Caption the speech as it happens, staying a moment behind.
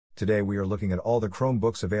Today we are looking at all the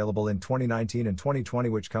Chromebooks available in 2019 and 2020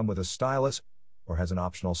 which come with a stylus, or has an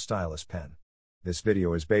optional stylus pen. This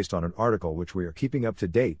video is based on an article which we are keeping up to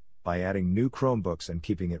date, by adding new Chromebooks and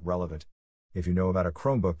keeping it relevant. If you know about a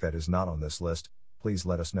Chromebook that is not on this list, please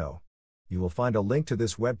let us know. You will find a link to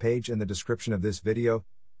this webpage in the description of this video,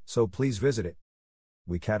 so please visit it.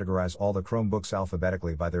 We categorize all the Chromebooks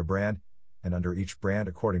alphabetically by their brand, and under each brand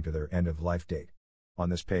according to their end-of-life date. On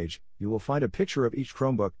this page, you will find a picture of each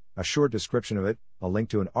Chromebook, a short description of it, a link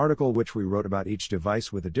to an article which we wrote about each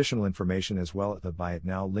device with additional information as well as the Buy It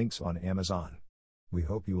Now links on Amazon. We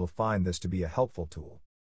hope you will find this to be a helpful tool.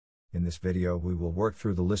 In this video we will work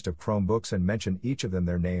through the list of Chromebooks and mention each of them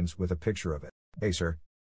their names with a picture of it. Acer.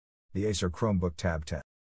 The Acer Chromebook Tab 10.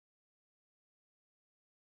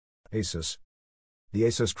 Asus. The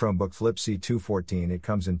Asus Chromebook Flip C214. It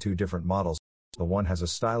comes in two different models. The one has a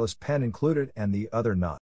stylus pen included and the other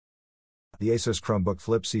not. The Asus Chromebook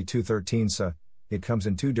Flip C213. It comes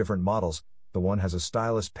in two different models. The one has a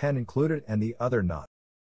stylus pen included and the other not.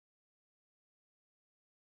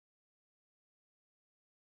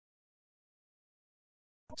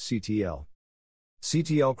 CTL.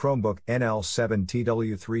 CTL Chromebook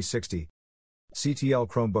NL7TW360. CTL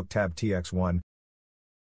Chromebook Tab TX1.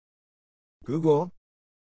 Google.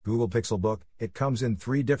 Google Pixelbook. It comes in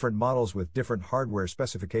three different models with different hardware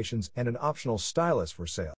specifications and an optional stylus for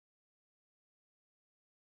sale.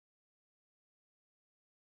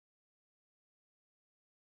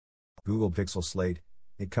 Google Pixel Slate.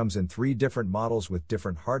 It comes in three different models with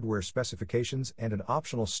different hardware specifications and an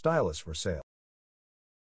optional stylus for sale.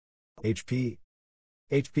 HP.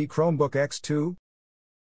 HP Chromebook X2.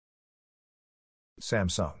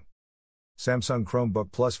 Samsung. Samsung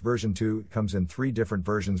Chromebook Plus version 2 comes in three different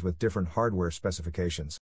versions with different hardware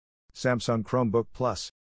specifications. Samsung Chromebook Plus.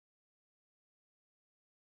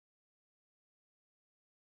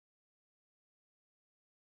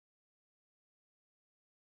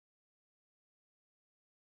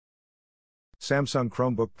 Samsung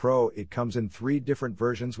Chromebook Pro. It comes in three different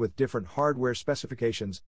versions with different hardware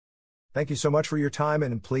specifications. Thank you so much for your time,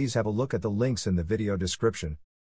 and please have a look at the links in the video description.